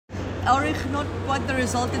Elrigh, not quite the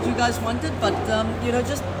result that you guys wanted, but you know,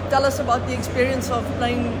 just tell us about the experience of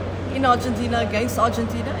playing in Argentina against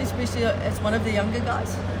Argentina, especially as one of the younger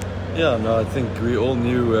guys. Yeah, no, I think we all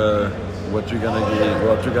knew what we're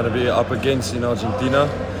gonna be up against in Argentina.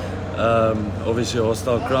 Obviously,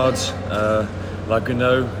 hostile crowds, like we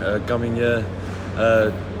know, coming here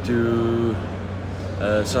to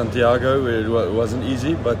Santiago, it wasn't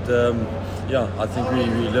easy, but yeah, I think we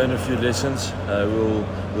learned a few lessons.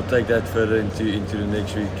 We'll take that further into the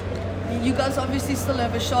next week. You guys obviously still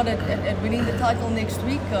have a shot at winning the title next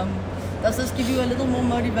week. Does this give you a little more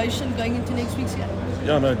motivation going into next week's game?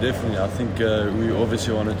 Yeah, no, definitely. I think we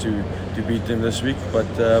obviously wanted to beat them this week, but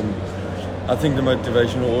I think the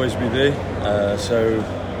motivation will always be there. So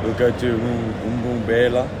we'll go to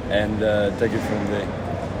Umbumbela and take it from there.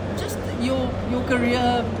 Just your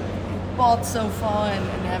career path so far and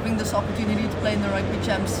having this opportunity to play in the Rugby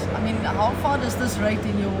Champs. I mean, how far does this rate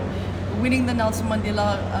in your winning the Nelson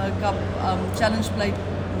Mandela Cup Challenge Plate,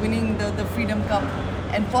 winning the Freedom Cup,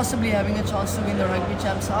 and possibly having a chance to win the Rugby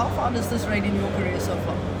Champs? How far does this rate in your career so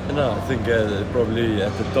far? No, I think probably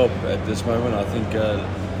at the top at this moment. I think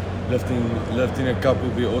lifting a cup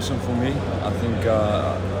will be awesome for me. I think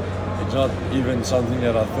it's not even something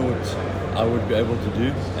that I thought I would be able to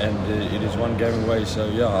do, and it is one game away. So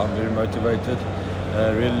yeah, I'm very motivated.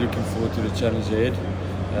 Really looking forward to the challenge ahead.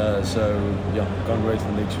 So yeah, can't wait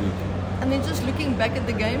for next week. And then just looking back at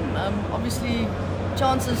the game, obviously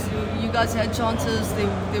chances, you guys had chances,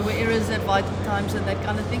 there were errors at vital times and that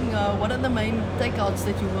kind of thing. What are the main takeouts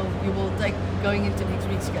that you will take going into next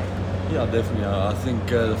week's game? Yeah, definitely. I think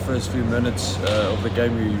the first few minutes of the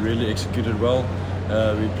game we really executed well.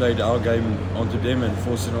 We played our game onto them and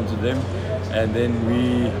forced it onto them, and then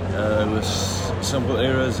we with simple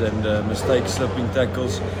errors and mistakes, slipping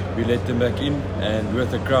tackles, we let them back in, and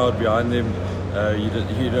with the crowd behind them,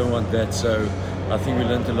 you don't want that. So I think we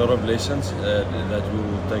learned a lot of lessons that we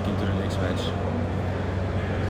will take into the next match.